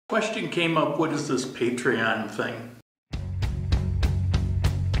Question came up, what is this Patreon thing?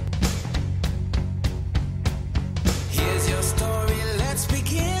 Here's your story, let's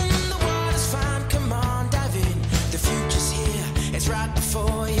begin. The water's fine, come on, dive in. The future's here, it's right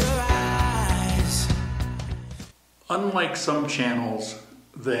before your eyes. Unlike some channels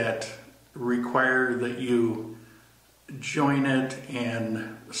that require that you join it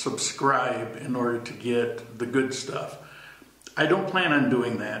and subscribe in order to get the good stuff, I don't plan on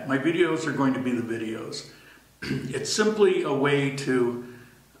doing that. My videos are going to be the videos. It's simply a way to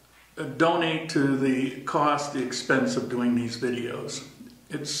donate to the cost, the expense of doing these videos.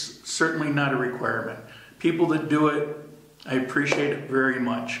 It's certainly not a requirement. People that do it, I appreciate it very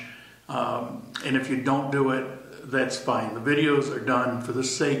much. And if you don't do it, that's fine. The videos are done for the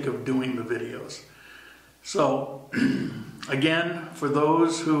sake of doing the videos. So, again, for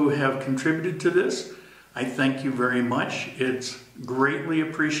those who have contributed to this, I thank you very much. It's greatly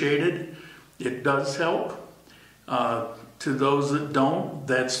appreciated. It does help. To those that don't,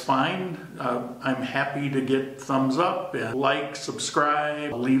 that's fine. I'm happy to get thumbs up and like,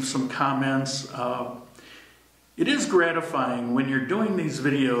 subscribe, leave some comments. It is gratifying when you're doing these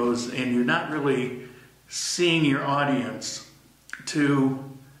videos and you're not really seeing your audience to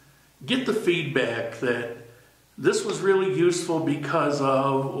get the feedback that this was really useful because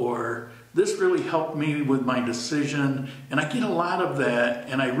of, or this really helped me with my decision. And I get a lot of that,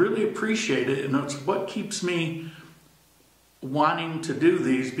 and I really appreciate it, and it's what keeps me wanting to do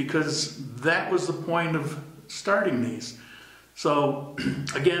these, because that was the point of starting these. So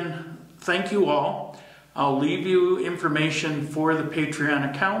again, thank you all. I'll leave you information for the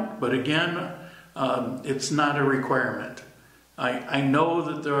Patreon account, but again, it's not a requirement. I know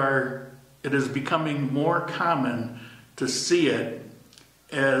that it is becoming more common to see it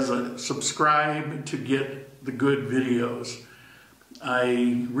as a subscribe to get the good videos.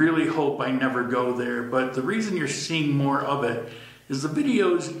 I really hope I never go there, but the reason you're seeing more of it is the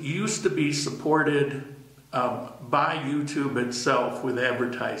videos used to be supported by YouTube itself with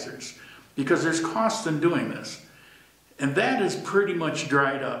advertisers, because there's cost in doing this. And that is pretty much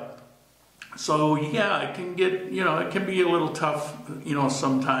dried up. So yeah, it can get, it can be a little tough,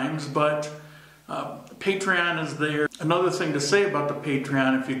 sometimes, but Patreon is there. Another thing to say about the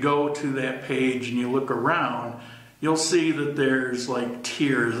Patreon, if you go to that page and you look around, you'll see that there's like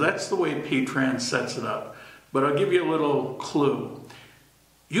tiers. That's the way Patreon sets it up. But I'll give you a little clue.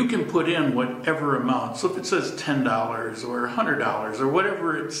 You can put in whatever amount. So if it says $10 or $100 or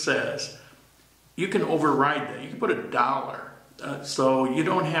whatever it says, you can override that. You can put $1. So you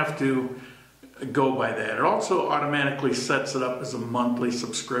don't have to go by that. It also automatically sets it up as a monthly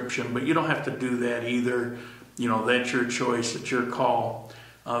subscription, but you don't have to do that either. That's your choice, it's your call.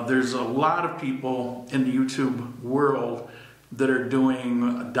 There's a lot of people in the YouTube world that are doing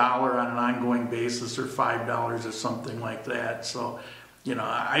 $1 on an ongoing basis, or $5 or something like that. So,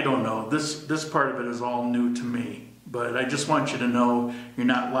 I don't know. This part of it is all new to me, but I just want you to know you're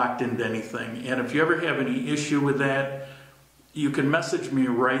not locked into anything. And if you ever have any issue with that, you can message me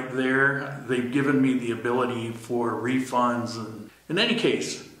right there. They've given me the ability for refunds. And in any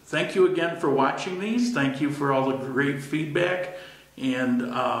case, thank you again for watching these. Thank you for all the great feedback. And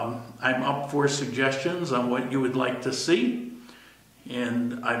I'm up for suggestions on what you would like to see.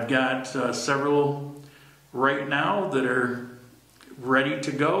 And I've got several right now that are ready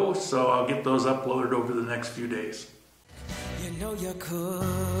to go, so I'll get those uploaded over the next few days. You know you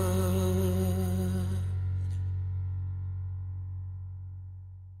could.